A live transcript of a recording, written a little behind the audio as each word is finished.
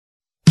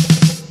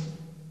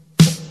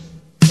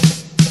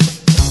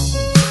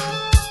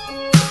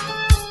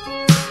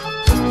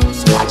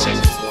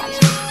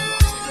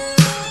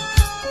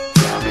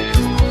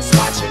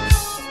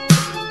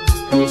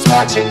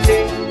watching me.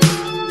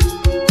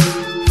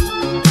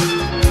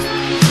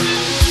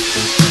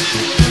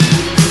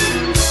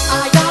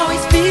 I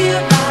always feel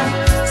like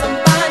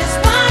somebody's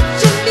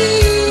watching me,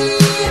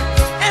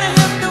 and I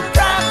have no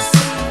privacy.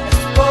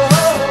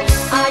 Oh,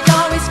 I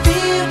always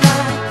feel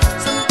like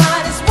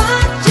somebody's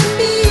watching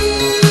me.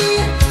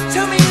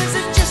 Tell me, is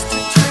it just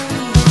a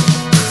dream?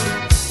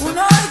 When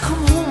I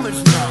come home at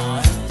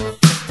night,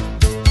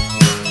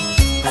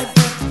 I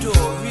bolt the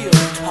door real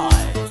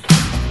tight.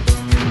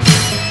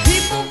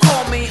 People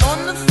call me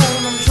on the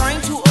phone, I'm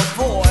trying to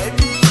avoid.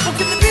 But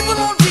can the people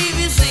on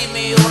TV see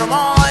me, or am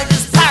I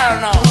just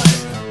paranoid?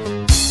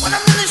 When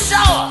I'm in the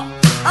shower,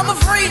 I'm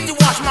afraid to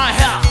wash my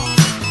hair,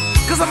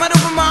 'cause I might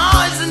open my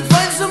eyes and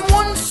find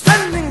someone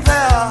standing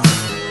there.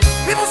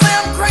 People say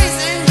I'm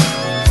crazy,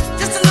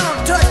 just a little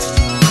touch,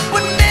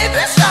 but maybe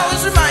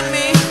showers remind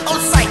me of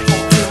psycho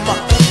too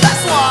much.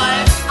 That's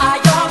why I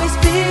always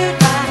feel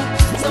like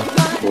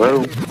somebody.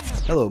 Hello.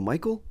 Hello,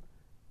 Michael.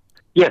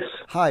 Yes.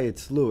 Hi,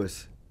 it's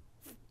Lewis.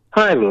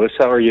 Hi, Lewis.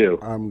 How are you?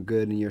 I'm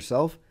good, and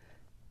yourself?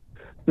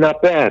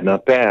 Not bad,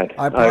 not bad.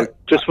 I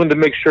just wanted to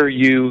make sure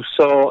you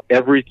saw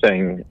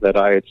everything that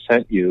I had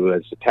sent you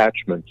as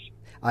attachments.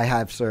 I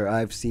have, sir.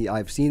 I've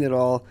seen it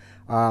all.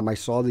 I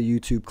saw the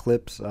YouTube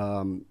clips.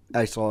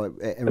 I saw it.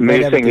 And read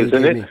Amazing, everything you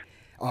isn't gave it? me.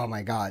 Oh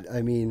my God!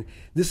 I mean,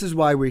 this is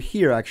why we're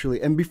here,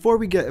 actually. And before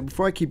we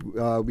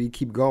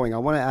keep going, I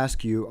want to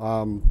ask you: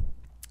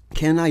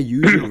 can I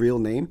use your real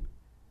name?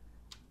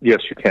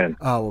 Yes, you can.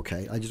 Oh,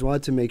 okay. I just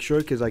wanted to make sure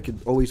because I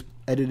could always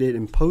edit it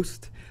in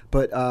post.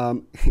 But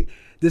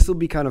this will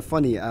be kind of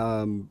funny.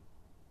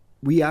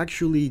 We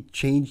actually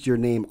changed your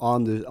name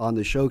on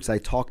the show because I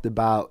talked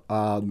about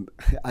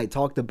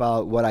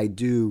what I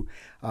do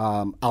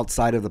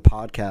outside of the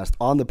podcast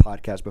on the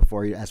podcast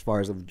before, as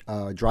far as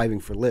driving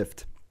for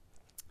Lyft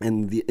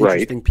and the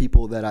interesting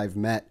people that I've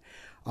met.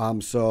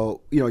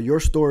 So your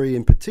story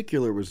in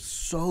particular was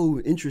so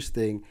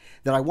interesting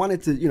that I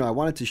wanted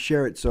to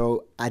share it.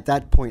 So at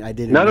that point, I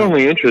didn't. Not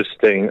only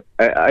interesting,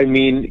 I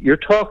mean, you're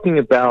talking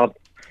about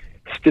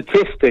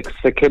statistics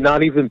that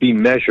cannot even be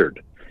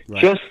measured. Right.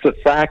 Just the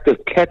fact of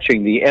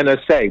catching the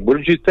NSA. What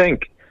did you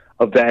think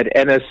of that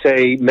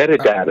NSA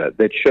metadata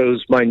that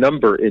shows my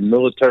number in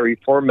military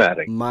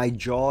formatting? My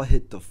jaw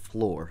hit the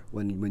floor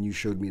when you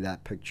showed me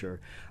that picture.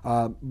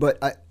 But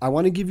I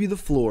want to give you the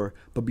floor.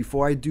 But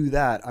before I do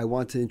that, I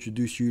want to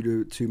introduce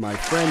you to my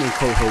friend and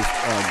co-host,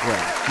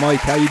 Greg.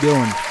 Mike, how you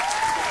doing?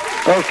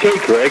 Okay,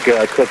 Greg,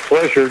 it's a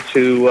pleasure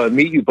to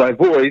meet you by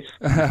voice,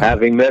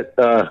 having met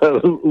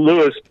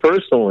Lewis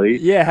personally.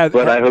 Yeah,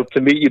 but I hope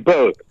to meet you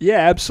both. Yeah,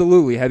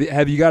 absolutely.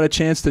 Have you got a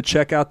chance to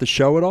check out the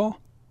show at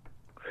all?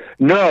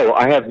 No,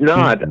 I have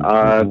not.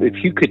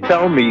 If you could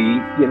tell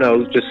me,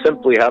 just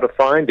simply how to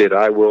find it,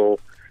 I will,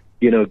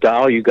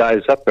 dial you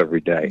guys up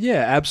every day.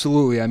 Yeah,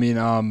 absolutely. I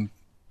mean,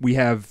 we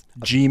have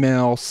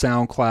Gmail,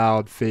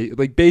 SoundCloud,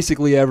 like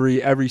basically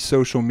every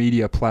social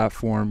media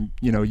platform.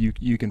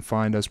 You can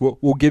find us.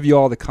 We'll give you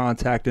all the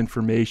contact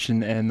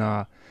information, and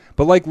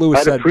but like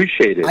Lewis said, I'd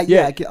appreciate it.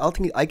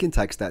 I can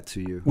text that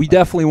to you. We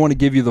definitely want to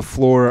give you the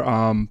floor.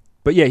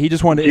 But yeah, he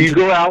just wanted to. Do you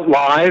go out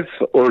live,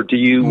 or do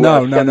you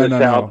send this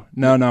out?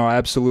 No,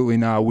 absolutely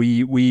not.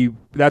 We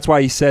that's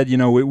why he said,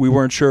 we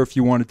weren't sure if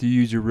you wanted to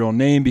use your real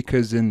name,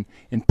 because in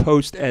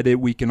post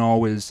edit we can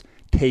always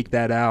take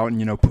that out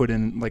and put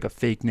in like a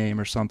fake name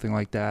or something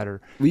like that, or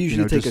we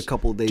usually take a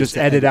couple days. Just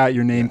edit out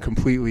your name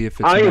completely if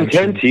it's. I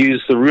intend to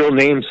use the real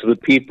names of the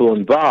people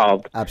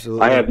involved.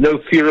 Absolutely. I have no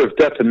fear of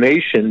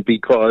defamation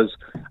because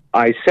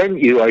I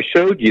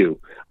showed you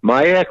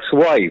my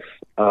ex-wife.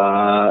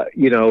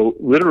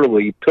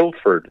 Literally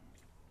pilfered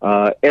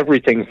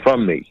everything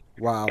from me.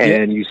 Wow.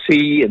 And you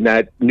see in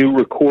that new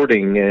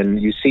recording,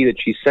 and you see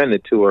that she sent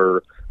it to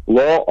her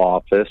law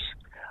office.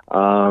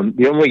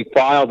 The only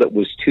file that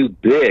was too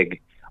big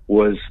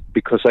was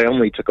because I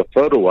only took a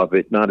photo of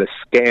it, not a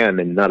scan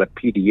and not a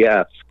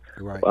PDF.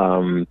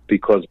 Right.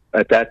 Because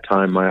at that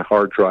time my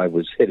hard drive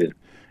was hidden.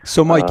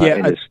 So, Mike,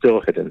 and it's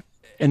still hidden.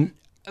 And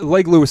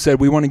like Lewis said,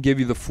 we want to give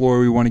you the floor.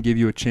 We want to give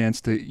you a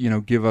chance to,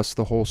 give us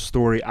the whole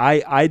story.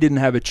 I didn't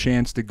have a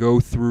chance to go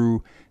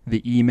through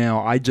the email.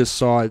 I just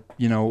saw it,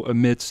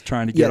 amidst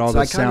trying to get all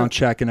the sound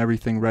check and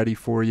everything ready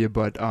for you.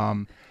 But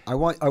I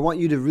want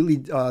you to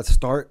really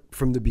start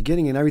from the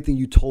beginning and everything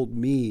you told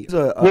me.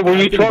 Well, when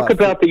you talk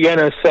about the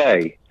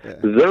NSA,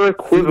 they're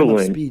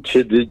equivalent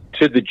to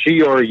the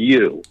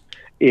GRU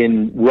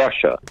in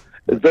Russia.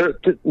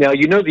 Now,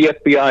 the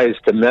FBI is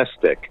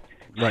domestic.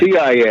 Right.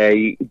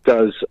 CIA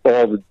does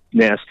all the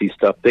nasty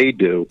stuff they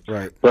do,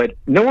 right. But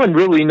no one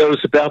really knows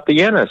about the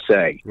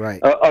NSA,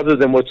 right. Other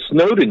than what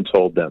Snowden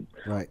told them.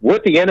 Right.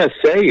 What the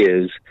NSA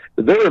is,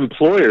 their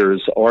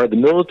employers are the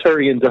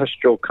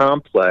military-industrial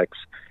complex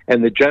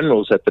and the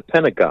generals at the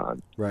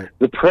Pentagon. Right.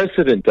 The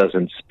president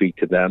doesn't speak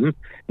to them.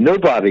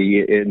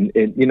 Nobody in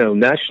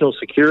national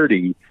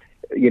security,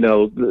 they're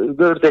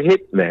the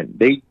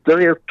hitmen.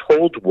 They're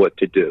told what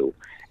to do.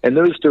 And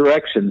those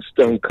directions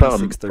don't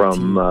come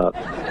from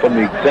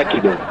the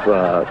executive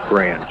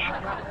branch.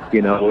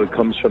 It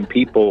comes from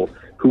people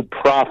who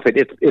profit.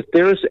 If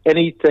there's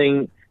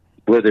anything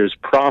where there's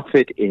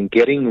profit in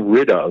getting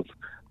rid of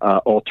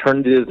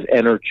alternative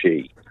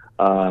energy,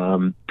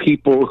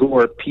 people who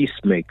are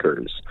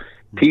peacemakers,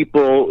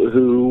 people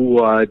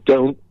who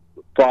don't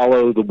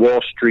follow the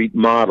Wall Street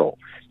model.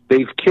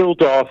 They've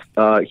killed off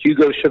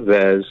Hugo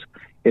Chavez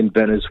in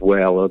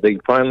Venezuela. They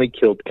finally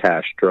killed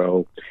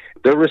Castro.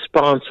 They're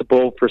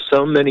responsible for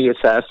so many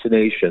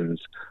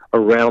assassinations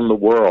around the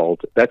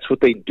world. That's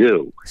what they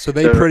do. So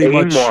they're pretty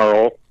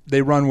amoral. Much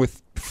they run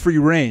with free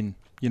reign.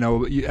 You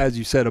know, as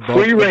you said,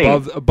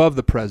 above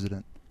the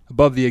president,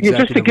 above the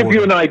executive just to give order.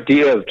 you an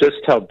idea of just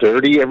how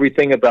dirty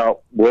everything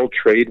about world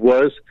trade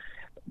was,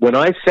 when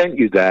I sent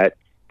you that,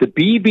 the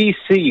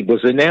BBC was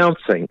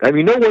announcing, I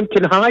mean, no one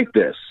can hide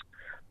this,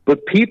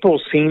 but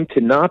people seem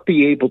to not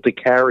be able to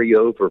carry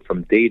over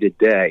from day to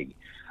day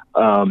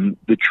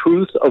the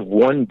truth of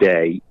one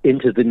day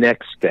into the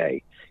next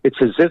day. It's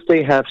as if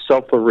they have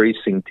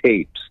self-erasing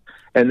tapes.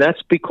 And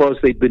that's because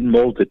they've been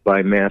molded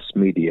by mass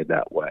media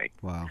that way.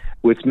 Wow.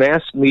 With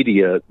mass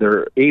media,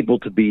 they're able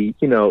to be,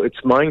 you know,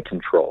 it's mind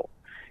control.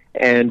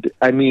 And,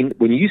 I mean,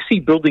 when you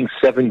see Building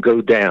 7 go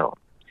down,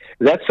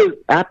 that's an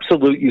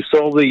absolute, you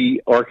saw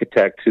the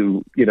architect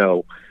who, you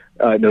know,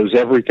 knows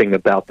everything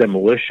about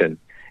demolition.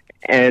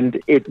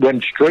 And it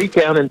went straight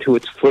down into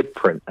its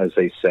footprint, as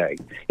they say.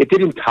 It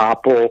didn't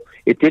topple.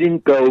 It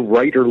didn't go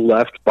right or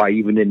left by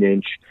even an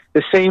inch.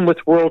 The same with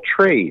World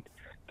Trade.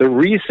 The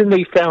reason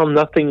they found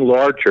nothing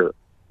larger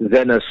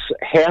than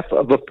half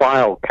of a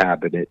file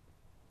cabinet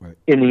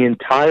in the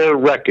entire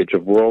wreckage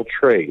of World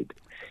Trade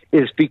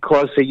is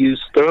because they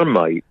used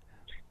thermite.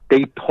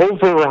 They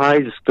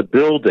pulverized the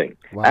building.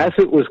 Wow. As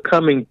it was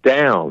coming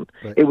down,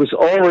 it was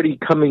already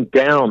coming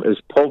down as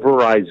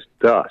pulverized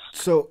dust.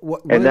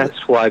 So,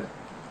 that's why...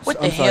 What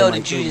the hell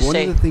did you just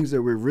say? One of the things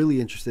that we're really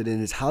interested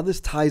in is how this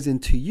ties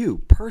into you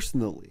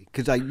personally.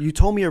 Because you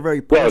told me a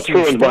very personal story.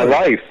 Well, it's ruined my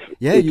life.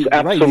 Yeah, it's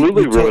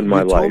absolutely ruined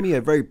my life. You told me a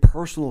very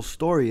personal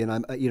story,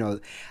 and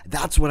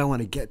that's what I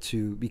want to get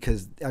to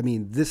because I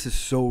mean, this is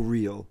so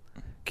real.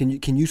 Can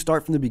you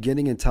start from the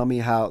beginning and tell me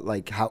how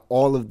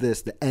all of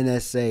this, the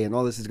NSA and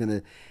all this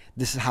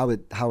is how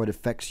it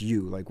affects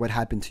you? Like what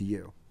happened to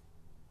you?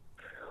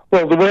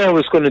 Well, the way I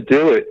was going to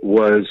do it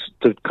was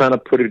to kind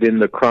of put it in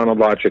the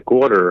chronologic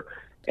order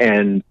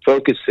and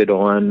focus it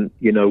on,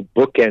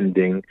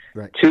 bookending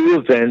two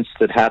events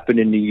that happened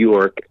in New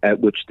York at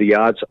which the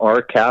odds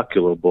are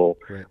calculable,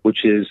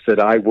 which is that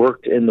I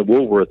worked in the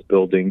Woolworth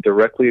building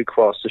directly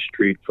across the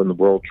street from the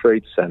World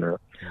Trade Center.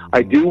 Mm-hmm.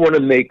 I do want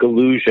to make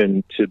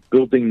allusion to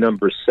building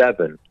number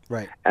 7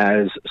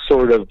 as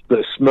sort of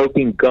the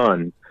smoking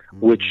gun,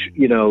 which,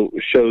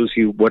 shows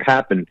you what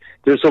happened.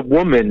 There's a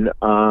woman,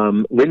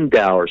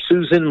 Lindauer,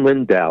 Susan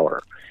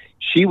Lindauer.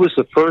 She was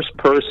the first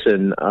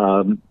person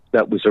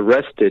that was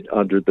arrested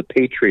under the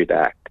Patriot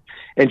Act,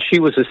 and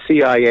she was a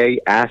CIA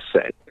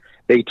asset.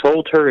 They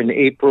told her in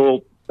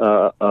April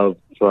of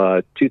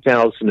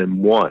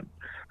 2001,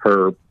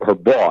 her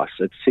boss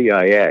at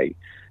CIA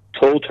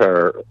told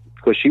her,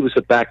 because she was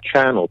a back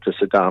channel to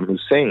Saddam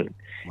Hussein,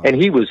 and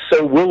he was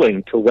so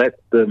willing to let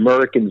the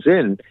Americans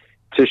in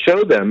to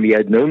show them he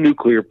had no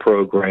nuclear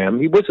program.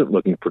 He wasn't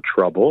looking for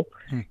trouble.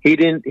 He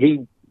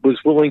was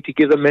willing to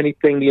give them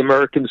anything the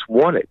Americans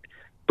wanted.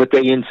 But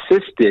they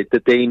insisted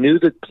that they knew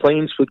that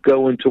planes would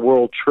go into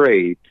World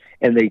Trade,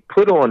 and they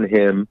put on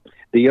him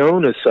the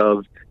onus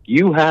of,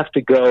 you have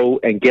to go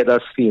and get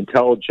us the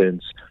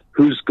intelligence.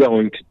 Who's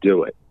going to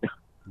do it?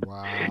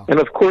 Wow. And,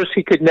 of course,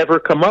 he could never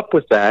come up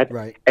with that,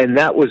 and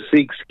that was the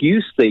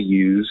excuse they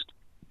used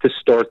to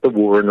start the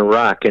war in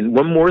Iraq. And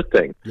one more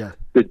thing. Yeah.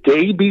 The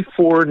day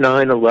before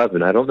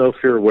 9/11, I don't know if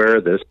you're aware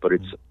of this, but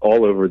it's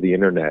all over the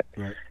Internet.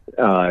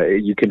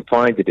 You can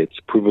find it. It's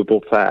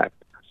provable fact.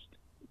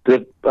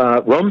 The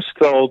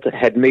Rumsfeld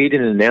had made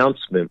an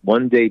announcement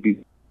one day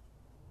before.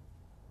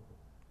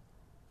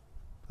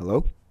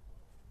 Hello?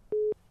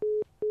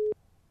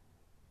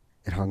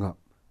 It hung up.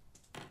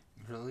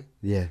 Really?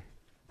 Yeah.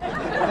 Man,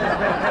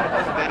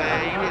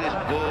 you hear this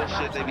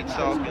bullshit they be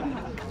talking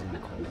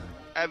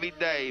every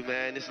day,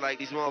 man. It's like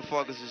these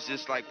motherfuckers is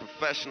just like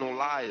professional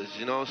liars,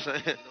 you know what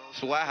I'm saying?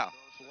 It's wild.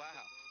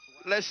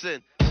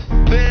 Listen,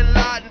 Bin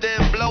Laden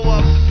didn't blow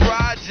up the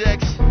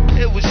projects.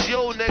 It was you,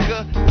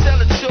 nigga. Tell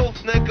the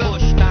truth, nigga.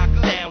 Bush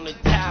knocked down the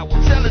tower.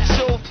 Tell the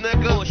truth,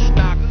 nigga. Bush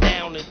knocked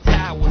down the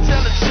tower.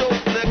 Tell the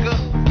truth,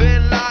 nigga.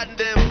 Bin Laden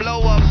didn't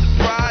blow up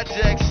the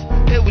projects.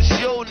 It was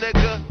you,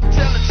 nigga.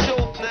 Tell the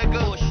truth,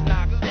 nigga. Bush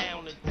knocked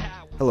down the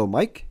tower. Hello,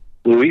 Mike?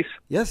 Luis?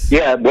 Yes.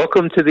 Yeah,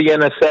 welcome to the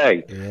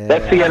NSA. Yeah.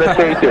 That's the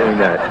NSA doing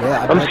that.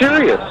 Yeah, I'm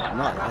serious.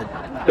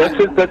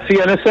 That's it. That's the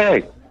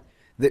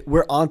NSA.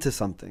 We're onto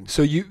something.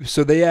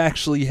 So they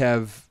actually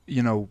have,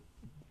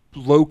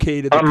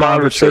 located the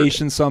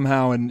conversation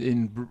somehow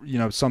and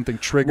something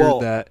triggered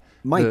that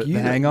Mike, the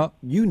hang up?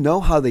 You know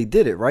how they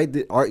did it, right?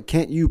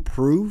 Can't you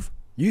prove?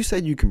 You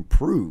said you can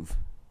prove.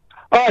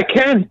 Oh, I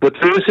can, but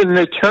there's an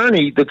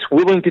attorney that's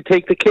willing to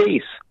take the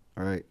case.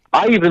 All right.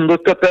 I even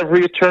looked up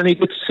every attorney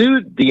that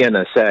sued the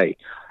NSA.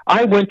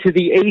 I went to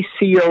the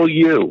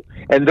ACLU,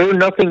 and they're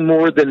nothing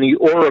more than the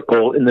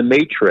Oracle in the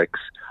Matrix,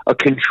 a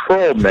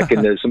control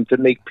mechanism to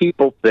make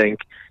people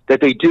think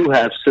that they do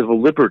have civil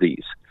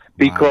liberties.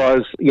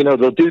 Because,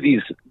 they'll do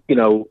these,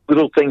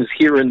 little things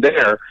here and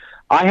there.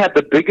 I had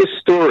the biggest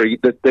story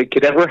that they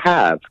could ever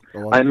have.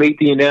 I made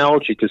the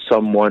analogy to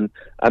someone.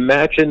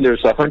 Imagine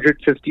there's a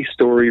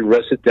 150-story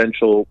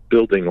residential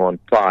building on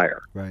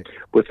fire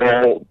with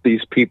all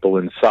these people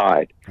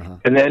inside.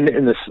 And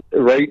then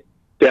right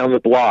down the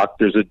block,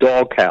 there's a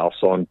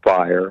doghouse on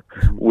fire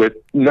with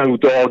no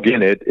dog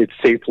in it. It's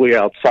safely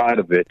outside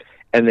of it.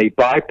 And they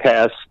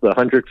bypass the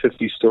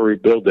 150-story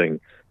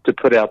building to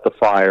put out the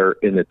fire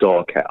in the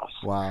doghouse.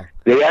 Wow.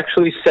 They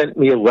actually sent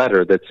me a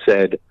letter that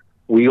said,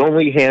 we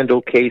only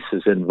handle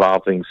cases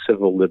involving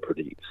civil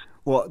liberties.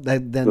 Well,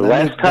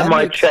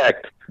 I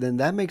checked. Then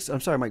that makes, I'm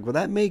sorry, Mike, well,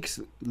 that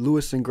makes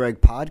Lewis and Greg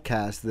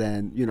podcast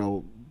then,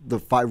 the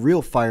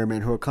real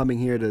firemen who are coming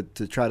here to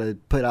try to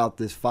put out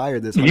this fire.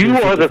 You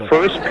are the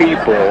first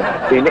people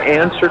in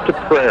answer to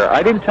prayer.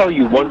 I didn't tell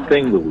you one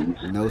thing, Louise.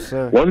 No,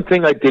 sir. One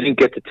thing I didn't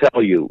get to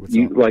tell you.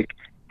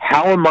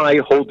 How am I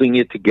holding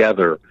it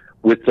together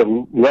with the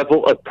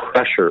level of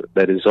pressure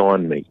that is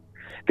on me?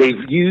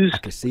 They've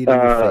used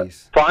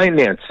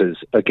finances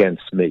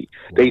against me.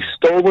 Wow. They've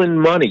stolen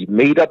money,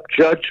 made up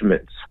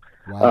judgments.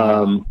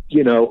 Wow.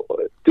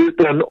 They've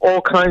done all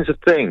kinds of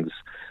things.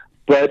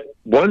 But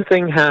one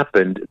thing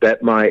happened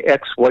that my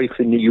ex-wife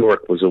in New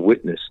York was a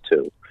witness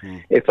to.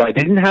 If I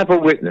didn't have a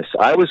witness,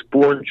 I was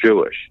born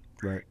Jewish.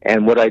 Right.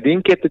 And what I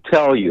didn't get to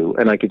tell you,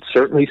 and I could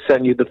certainly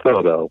send you the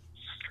photo,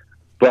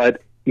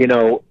 but,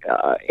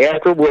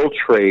 after World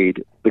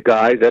Trade, the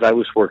guy that I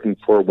was working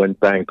for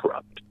went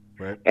bankrupt.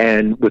 Right.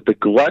 And with the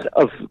glut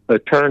of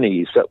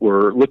attorneys that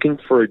were looking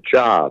for a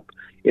job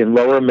in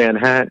Lower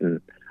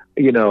Manhattan,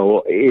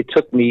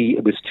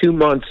 it was 2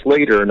 months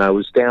later, and I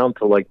was down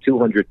to like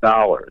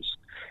 $200.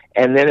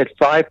 And then at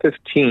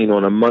 5:15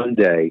 on a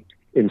Monday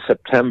in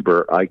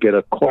September, I get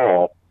a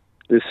call.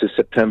 This is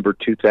September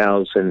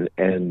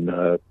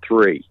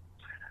 2003.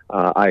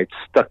 I had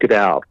stuck it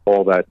out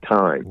all that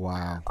time.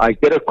 Wow. I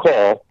get a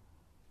call,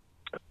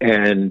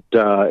 and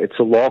it's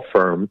a law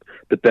firm,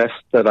 the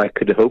best that I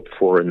could hope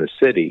for in the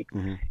city.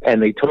 Mm-hmm.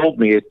 And they told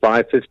me at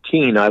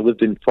 5:15, I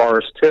lived in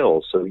Forest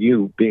Hill, so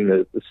you, being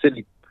a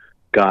city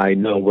guy,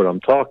 know what I'm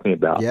talking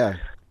about. Yeah.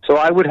 So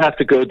I would have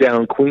to go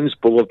down Queens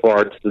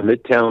Boulevard to the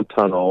Midtown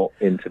Tunnel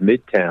into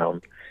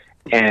Midtown,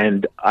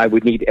 and I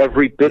would need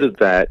every bit of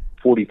that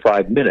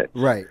 45 minutes.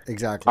 Right,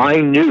 exactly.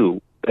 I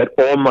knew that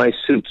all my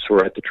suits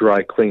were at the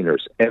dry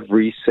cleaners,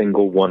 every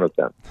single one of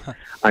them.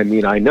 I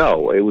mean, I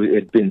know. It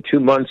had been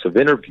 2 months of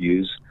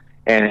interviews,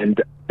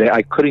 and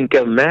I couldn't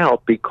get them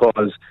out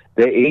because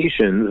the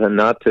Asians, and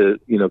not to,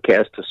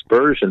 cast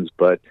aspersions,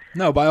 but...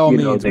 No, by all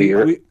means,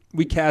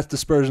 we cast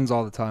aspersions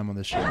all the time on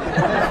this show.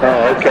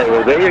 Oh, okay.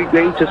 Well, they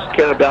just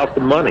care about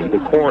the money, the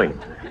coin.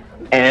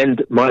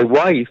 And my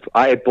wife,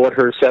 I had bought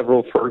her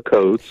several fur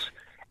coats,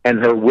 and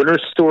her winter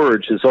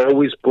storage is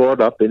always brought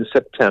up in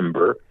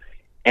September,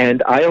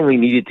 and I only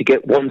needed to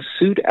get one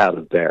suit out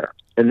of there.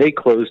 And they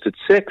closed at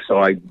 6,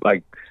 so I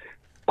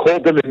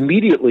called them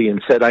immediately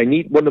and said, I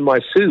need one of my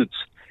suits.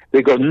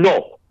 They go,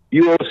 no,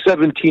 you owe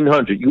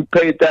 $1,700. You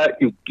paid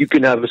that, you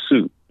can have a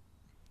suit.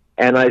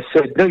 And I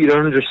said, no, you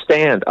don't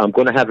understand. I'm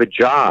going to have a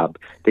job.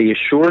 They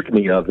assured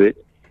me of it,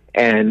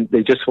 and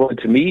they just wanted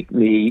to meet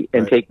me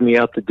and take me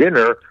out to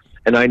dinner,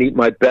 and I need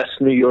my best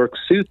New York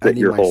suit that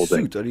you're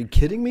holding. Suit. Are you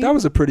kidding me? That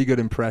was a pretty good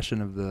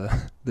impression of the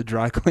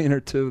dry cleaner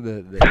too.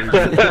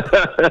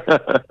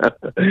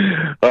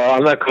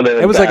 I'm not going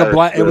to. It was like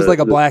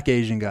a black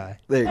Asian guy.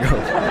 There you go.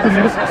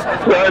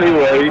 So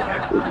anyway,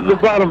 the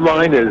bottom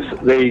line is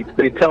they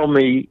tell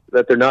me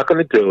that they're not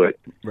going to do it.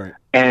 Right.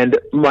 And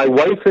my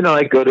wife and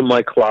I go to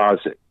my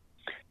closet.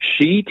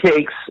 She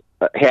takes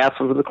half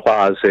of the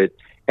closet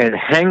and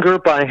hanger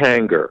by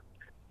hanger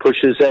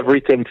pushes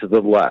everything to the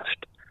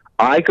left.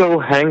 I go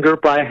hanger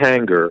by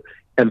hanger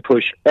and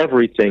push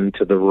everything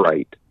to the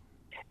right.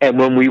 And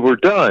when we were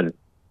done,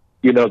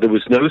 there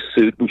was no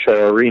suit, which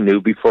I already knew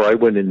before I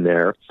went in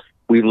there.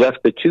 We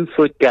left a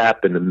 2-foot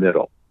gap in the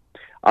middle.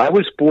 I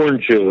was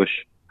born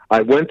Jewish.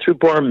 I went through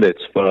bar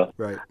mitzvah.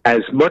 Right.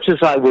 As much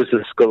as I was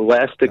a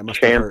scholastic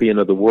champion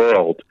of the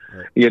world,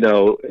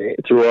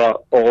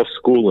 throughout all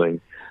schooling,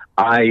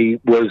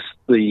 I was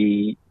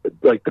the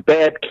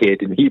bad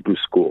kid in Hebrew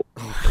school.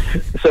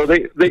 So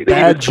they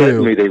even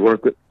told me they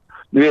weren't good.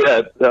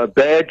 Yeah, a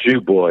bad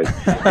Jew boy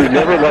who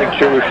never liked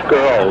Jewish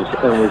girls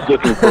and was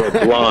looking for a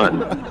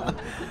blonde.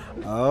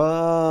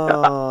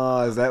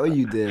 Oh, is that what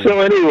you did? So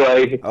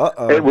anyway,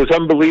 it was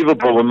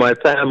unbelievable when my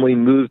family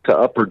moved to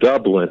Upper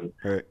Dublin,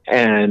 right.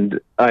 And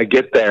I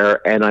get there,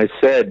 and I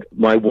said,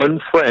 my one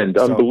friend,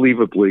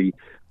 unbelievably,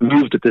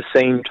 moved at the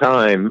same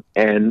time,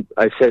 and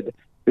I said,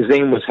 his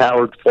name was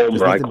Howard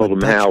Fulmer. I called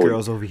him Howie.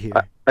 Girls over here.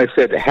 I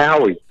said,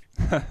 Howie,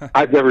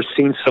 I've never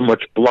seen so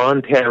much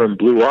blonde hair and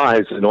blue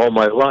eyes in all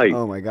my life.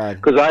 Oh, my God.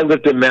 Because I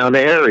lived in Mount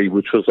Airy,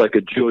 which was like a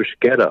Jewish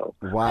ghetto.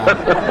 Wow.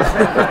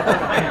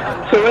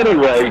 So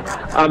anyway,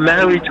 I'm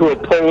married to a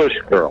Polish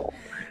girl.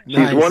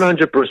 She's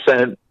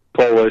 100%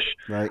 Polish.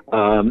 Right.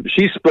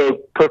 She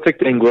spoke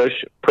perfect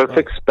English,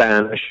 perfect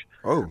Spanish,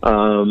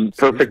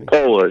 perfect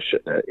Polish,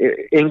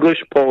 English,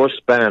 Polish,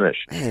 Spanish.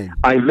 Man.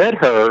 I met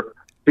her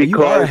because,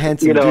 you are a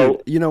handsome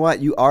dude. You know what?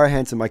 You are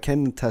handsome. I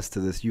can attest to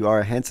this. You are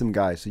a handsome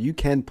guy, so you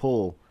can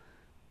pull,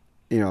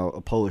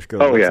 a Polish girl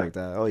like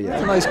that. Oh, yeah.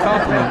 That's a nice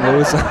compliment,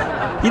 Louis.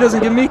 He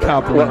doesn't give me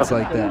compliments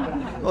like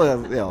that.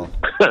 Well,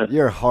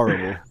 you're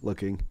horrible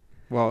looking.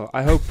 Well,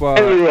 I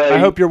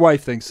hope your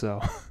wife thinks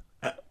so.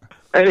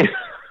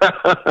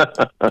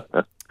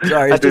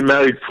 Sorry, I've been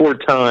married 4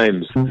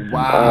 times.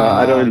 Wow.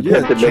 I don't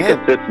intend to make a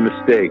 5th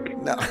mistake.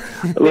 No.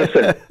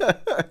 Listen,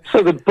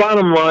 so the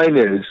bottom line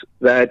is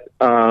that,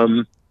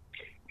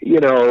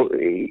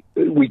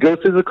 we go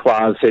through the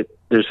closet.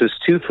 There's this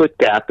 2-foot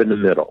gap in the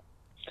middle.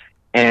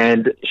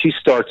 And she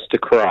starts to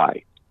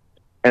cry.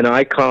 And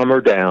I calm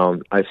her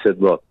down. I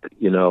said, look,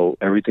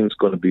 everything's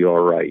going to be all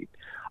right.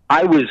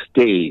 I was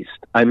dazed.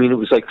 I mean, it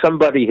was like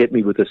somebody hit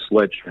me with a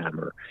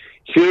sledgehammer.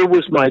 Here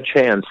was my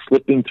chance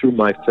slipping through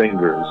my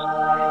fingers.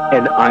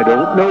 And I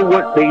don't know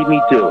what made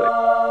me do it.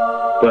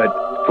 But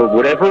for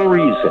whatever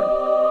reason,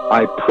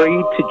 I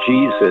prayed to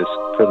Jesus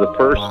for the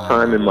first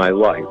time in my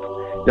life.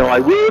 Now, I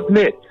will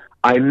admit,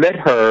 I met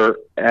her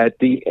at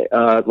the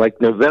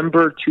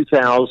November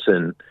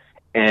 2000,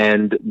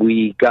 and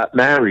we got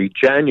married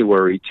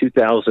January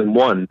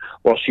 2001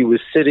 while she was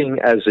sitting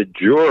as a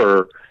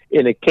juror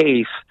in a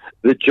case.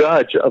 The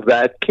judge of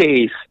that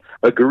case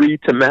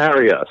agreed to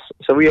marry us.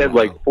 So we had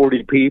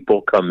 40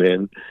 people come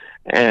in,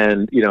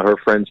 and her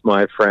friends,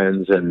 my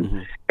friends,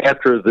 and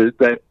after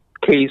that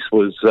case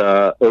was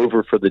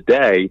over for the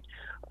day,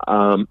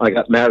 I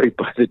got married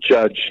by the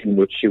judge in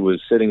which she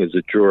was sitting as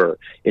a juror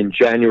in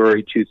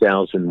January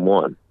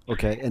 2001.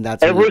 Okay, and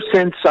that's ever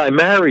since I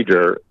married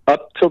her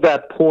up till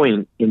that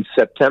point in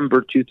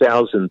September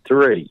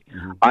 2003.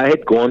 I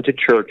had gone to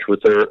church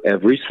with her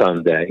every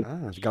Sunday.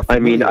 I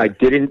mean, I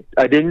didn't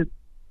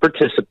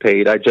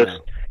participate. I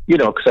just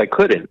because I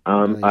couldn't.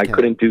 I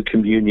couldn't do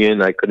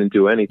communion. I couldn't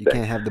do anything. You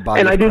can't have the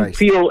body and of I didn't Christ.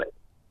 feel,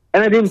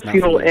 and I didn't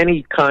feel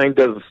any kind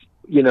of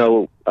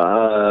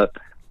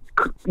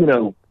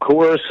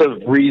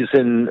coercive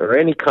reason or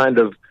any kind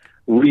of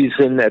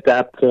reason at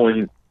that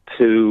point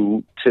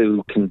to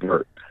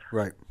convert.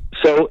 Right.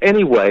 So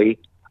anyway,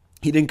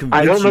 he didn't convince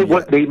I don't know you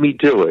what yet. made me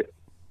do it.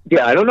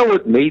 Yeah, I don't know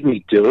what made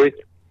me do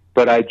it,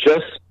 but I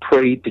just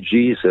prayed to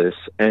Jesus,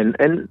 and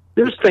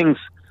there's things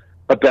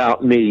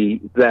about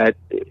me that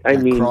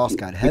cross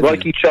got heavy. We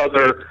like each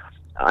other.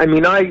 I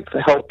mean, I've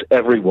helped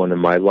everyone in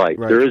my life.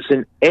 Right. There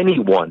isn't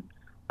anyone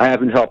I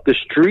haven't helped. The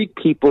street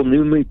people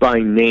knew me by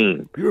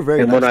name. You were very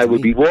and nice when I to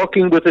would me. be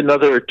walking with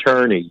another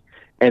attorney,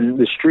 and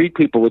the street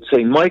people would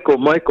say, Michael,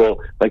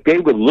 like they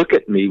would look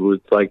at me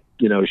with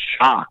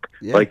shock.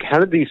 Yeah. Like, how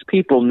did these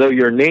people know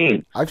your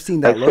name? I've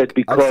seen that I look. said,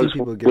 because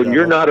when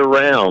you're not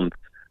around,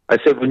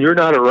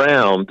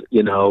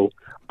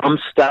 I'm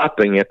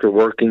stopping after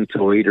working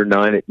till 8 or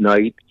 9 at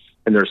night,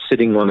 and they're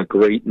sitting on a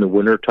grate in the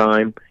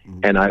wintertime,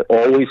 and I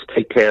always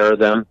take care of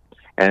them.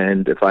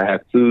 And if I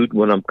have food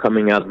when I'm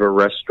coming out of a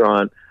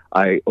restaurant,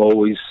 I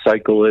always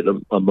cycle it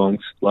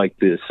amongst like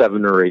the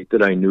 7 or 8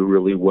 that I knew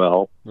really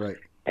well. Right.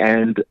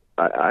 And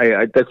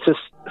I that's just,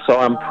 so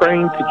I'm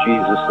praying to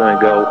Jesus, and I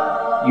go,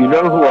 you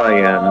know who I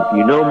am,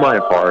 you know my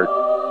heart,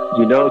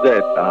 you know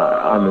that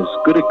I'm as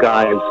good a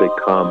guy as they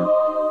come.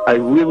 I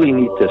really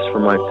need this for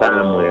my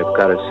family. I've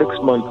got a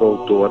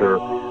 6-month-old daughter.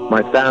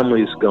 My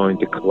family is going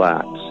to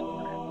collapse.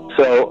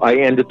 So I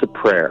ended the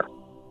prayer.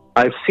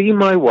 I see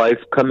my wife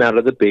come out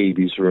of the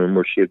baby's room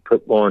where she had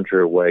put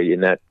laundry away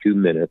in that 2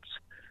 minutes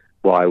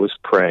while I was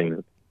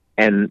praying.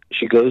 And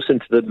she goes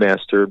into the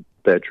master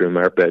bedroom,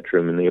 our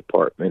bedroom in the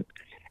apartment.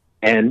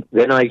 And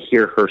then I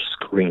hear her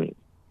scream.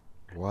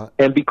 What?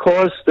 And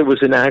because there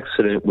was an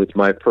accident with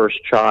my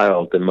first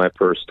child and my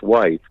first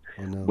wife,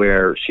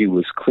 where she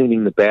was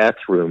cleaning the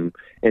bathroom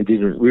and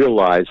didn't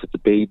realize that the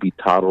baby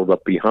toddled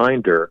up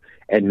behind her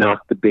and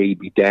knocked the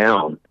baby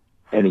down,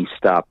 and he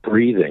stopped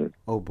breathing.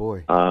 Oh,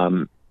 boy.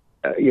 But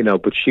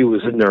she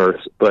was a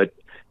nurse. But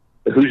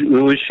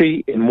who was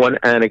she? In one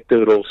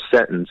anecdotal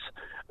sentence,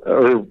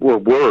 or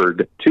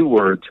word, 2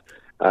 words,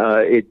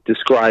 it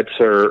describes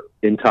her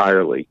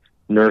entirely.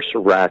 Nurse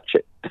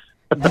Ratched.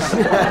 Nurse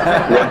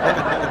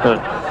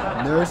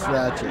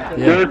Ratched. Yeah.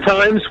 There are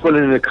times when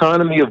an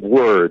economy of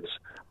words,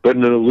 but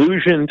an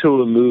allusion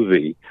to a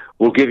movie,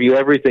 will give you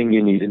everything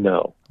you need to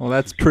know. Well,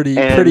 that's pretty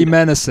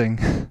menacing.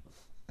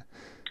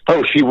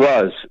 Oh, she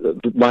was.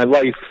 My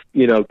life,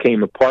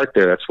 came apart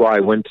there. That's why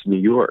I went to New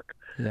York.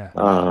 Yeah.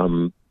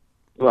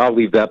 I'll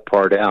leave that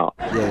part out.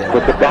 Yeah.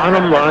 But the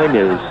bottom line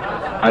is,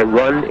 I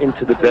run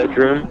into the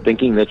bedroom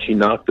thinking that she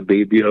knocked the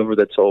baby over.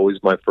 That's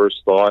always my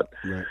first thought.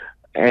 Right.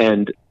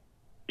 And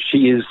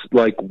she is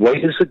like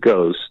white as a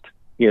ghost.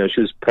 She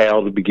was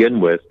pale to begin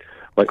with,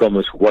 like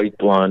almost white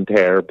blonde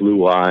hair,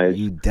 blue eyes.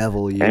 You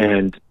devil, you.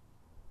 And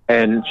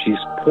she's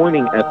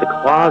pointing at the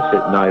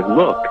closet, and I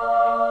look.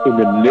 In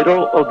the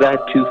middle of that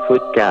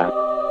 2-foot gap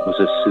was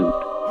a suit.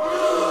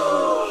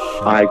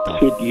 I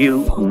kid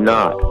you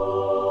not.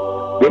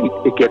 Wait,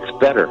 it gets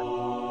better.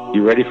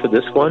 You ready for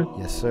this one?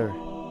 Yes, sir.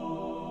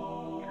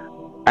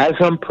 As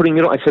I'm putting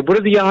it on, I said, what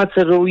are the odds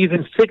that it'll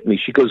even fit me?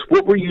 She goes,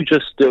 what were you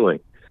just doing?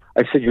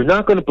 I said, you're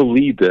not going to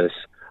believe this,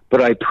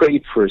 but I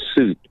prayed for a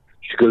suit.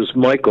 She goes,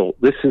 Michael,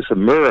 this is a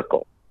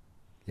miracle.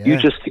 Yeah. You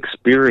just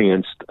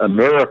experienced a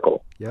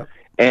miracle. Yep.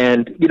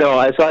 And, you know,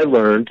 as I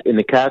learned in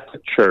the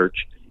Catholic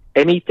Church,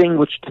 anything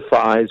which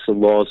defies the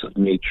laws of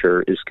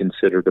nature is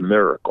considered a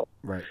miracle.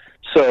 Right.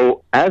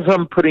 So as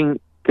I'm putting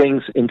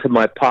things into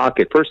my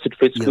pocket, first it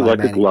fits me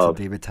like a glove,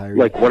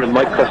 like one of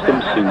my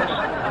custom suits.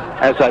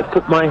 As I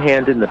put my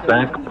hand in the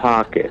back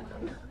pocket,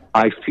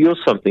 I feel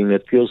something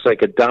that feels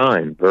like a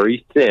dime,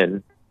 very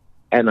thin,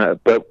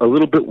 but a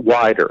little bit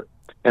wider.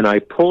 And I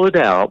pull it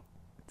out,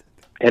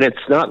 and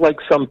it's not like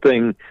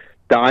something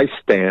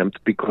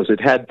die-stamped because it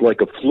had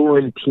like a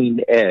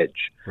Florentine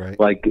edge. Right.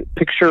 Like,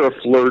 picture a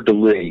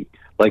fleur-de-lis,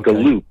 like a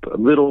loop,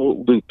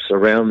 little loops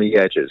around the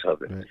edges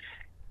of it. Right.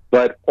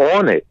 But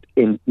on it,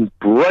 in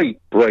bright,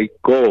 bright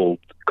gold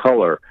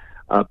color,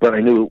 but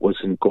I knew it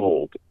wasn't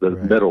gold, the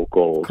metal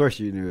gold. Of course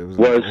you knew it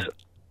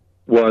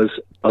was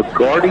a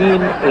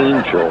guardian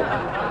angel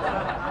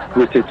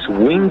with its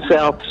wings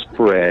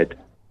outspread,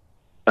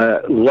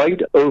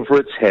 light over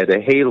its head,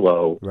 a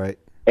halo, right,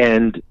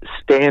 and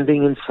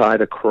standing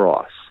inside a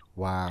cross.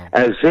 Wow.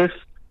 As if,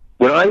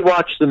 when I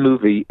watch the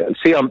movie,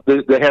 see,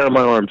 the hair on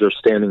my arms are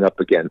standing up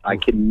again. I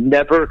can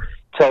never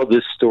tell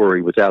this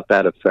story without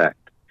that effect.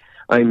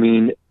 I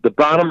mean, the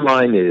bottom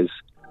line is,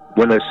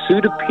 when a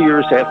suit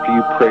appears after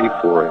you pray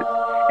for it,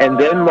 and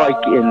then like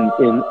in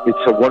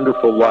It's a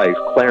Wonderful Life,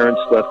 Clarence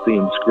left the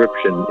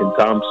inscription in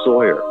Tom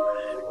Sawyer,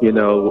 you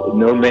know,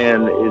 no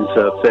man is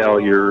a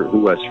failure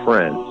who has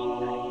friends.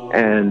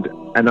 And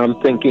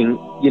I'm thinking,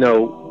 you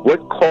know,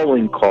 what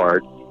calling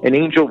card? An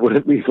angel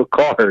wouldn't leave a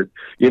card,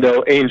 you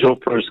know, angel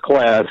first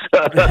class.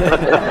 No,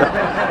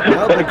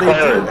 but they do.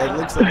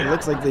 It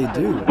looks like they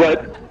do.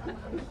 But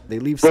they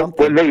leave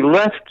something. When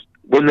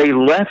they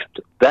left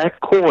that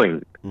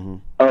coin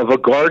of a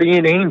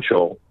guardian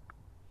angel,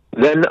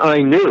 then I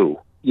knew,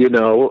 you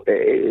know,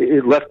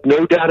 it left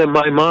no doubt in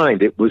my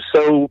mind. It was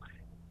so,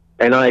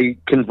 and I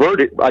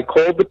converted. I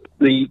called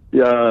the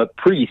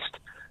priest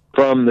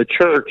from the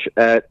church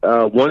at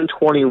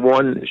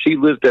 121. She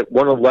lived at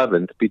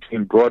 111th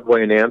between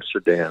Broadway and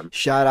Amsterdam.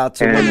 Shout out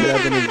to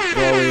 111 in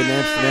Broadway in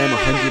Amsterdam,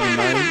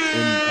 109 in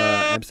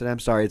Amsterdam.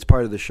 Sorry, it's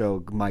part of the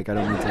show, Mike. I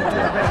don't mean to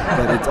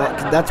interrupt,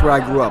 but that's where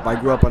I grew up. I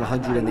grew up on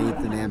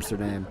 108th in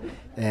Amsterdam,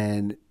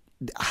 and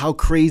how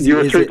crazy you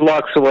were is 3 it?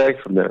 blocks away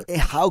from there.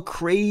 How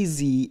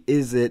crazy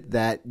is it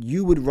that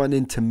you would run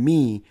into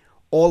me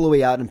all the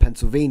way out in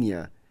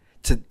Pennsylvania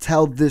to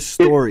tell this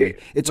story?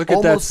 It's look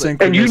at that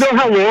synchronicity. And you know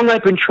how long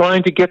I've been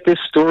trying to get this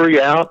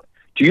story out?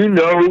 Do you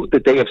know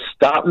that they have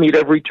stopped me at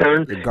every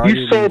turn?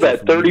 You saw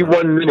that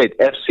 31-minute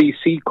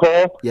FCC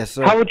call? Yes,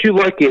 sir. How would you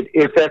like it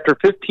if after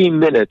 15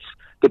 minutes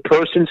the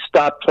person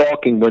stopped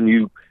talking when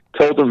you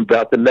told them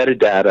about the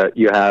metadata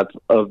you have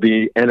of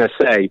the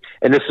NSA,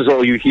 and this is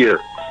all you hear?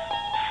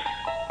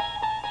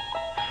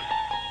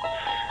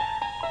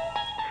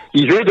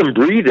 You hear them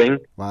breathing.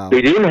 Wow.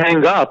 They didn't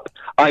hang up.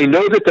 I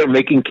know that they're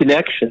making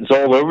connections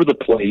all over the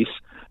place,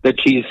 that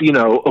she's, you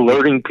know,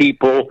 alerting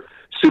people.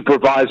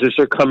 Supervisors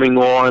are coming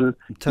on.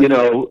 You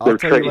know, they're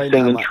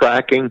tracing and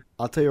tracking.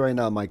 I'll tell you right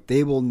now, Mike,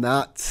 they will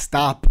not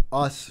stop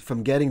us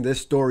from getting this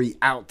story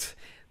out.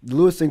 The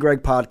Lewis and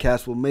Greg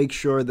podcast will make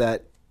sure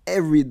that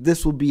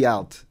this will be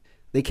out.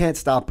 They can't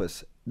stop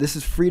us. This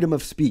is freedom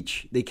of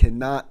speech. They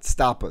cannot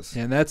stop us.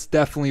 And that's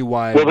definitely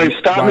why. Well, they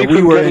stopped me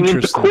from getting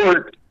into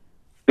court.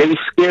 They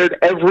scared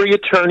every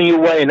attorney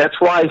away, and that's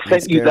why I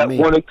sent you that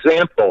one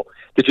example.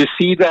 Did you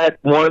see that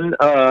one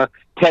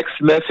text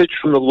message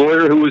from the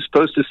lawyer who was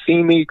supposed to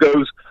see me? He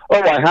goes,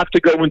 oh, I have to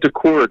go into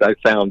court, I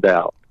found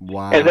out.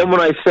 Wow. And then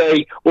when I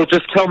say, well,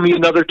 just tell me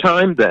another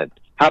time then.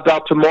 How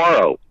about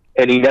tomorrow?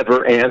 And he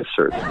never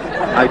answered.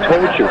 I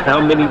told you how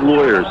many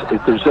lawyers,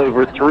 if there's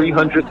over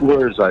 300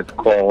 lawyers I've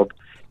called,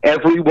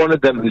 every one of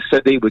them who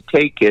said they would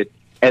take it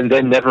and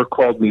then never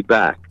called me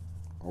back.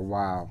 Oh,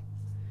 wow.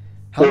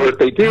 Or if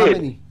they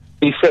did,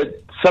 he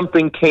said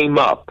something came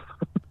up.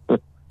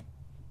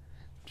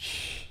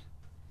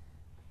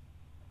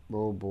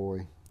 Oh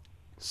boy!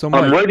 So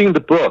Mike, I'm writing the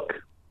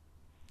book.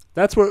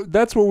 That's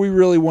what we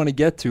really want to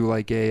get to,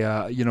 like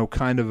a you know,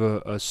 kind of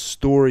a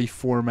story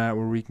format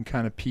where we can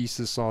kind of piece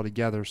this all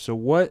together. So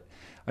what?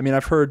 I mean,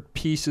 I've heard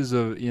pieces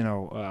of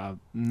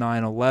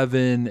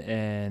 9/11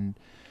 and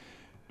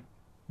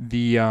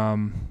the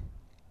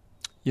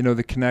you know,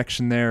 the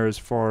connection there as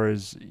far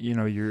as, you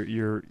know,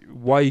 your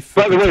wife.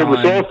 By the way, it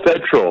was all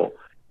federal.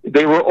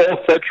 They were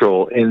all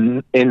federal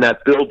in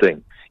that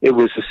building. It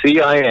was the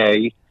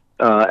CIA,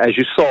 as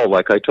you saw,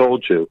 like I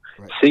told you,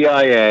 right.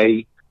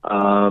 CIA,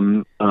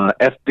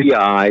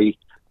 FBI,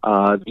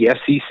 the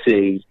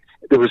SEC.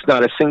 There was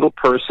not a single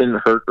person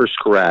hurt or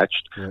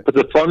scratched. Right. But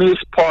the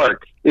funniest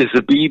part is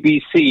the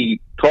BBC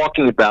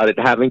talking about it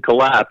having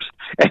collapsed,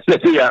 and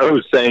the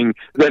arrow saying,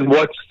 "Then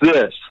what's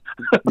this?"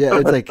 Yeah,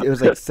 it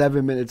was like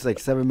 7 minutes,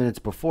 7 minutes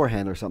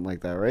beforehand or something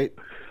like that, right?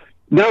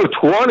 No,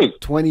 20.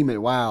 20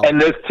 minutes. Wow. And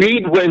the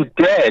feed went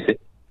dead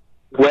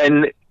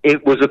when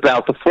it was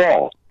about to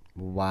fall.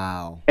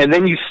 Wow. And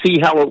then you see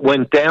how it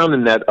went down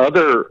in that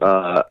other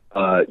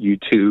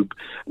YouTube,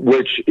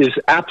 which is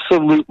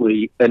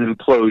absolutely an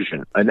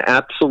implosion, an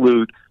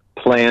absolute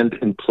planned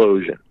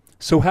implosion.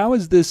 So how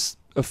is this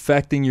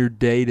affecting your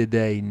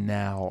day-to-day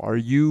now? Are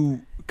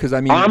you... Because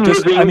I'm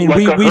living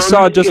like we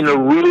saw just in a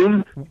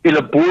room in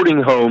a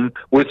boarding home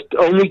with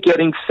only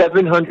getting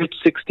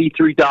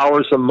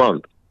 $763 a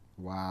month.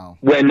 Wow!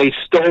 When they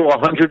stole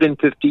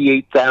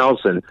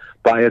 $158,000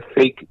 by a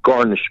fake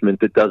garnishment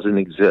that doesn't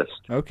exist.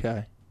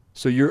 Okay,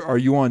 so are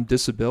you on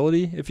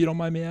disability? If you don't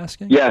mind me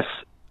asking. Yes,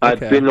 okay.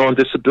 I've been on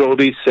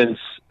disability since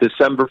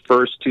December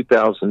 1st,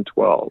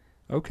 2012.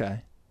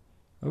 Okay.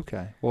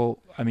 Okay. Well,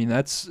 I mean,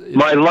 that's...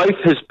 My life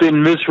has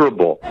been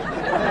miserable.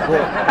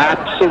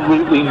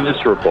 Absolutely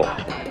miserable.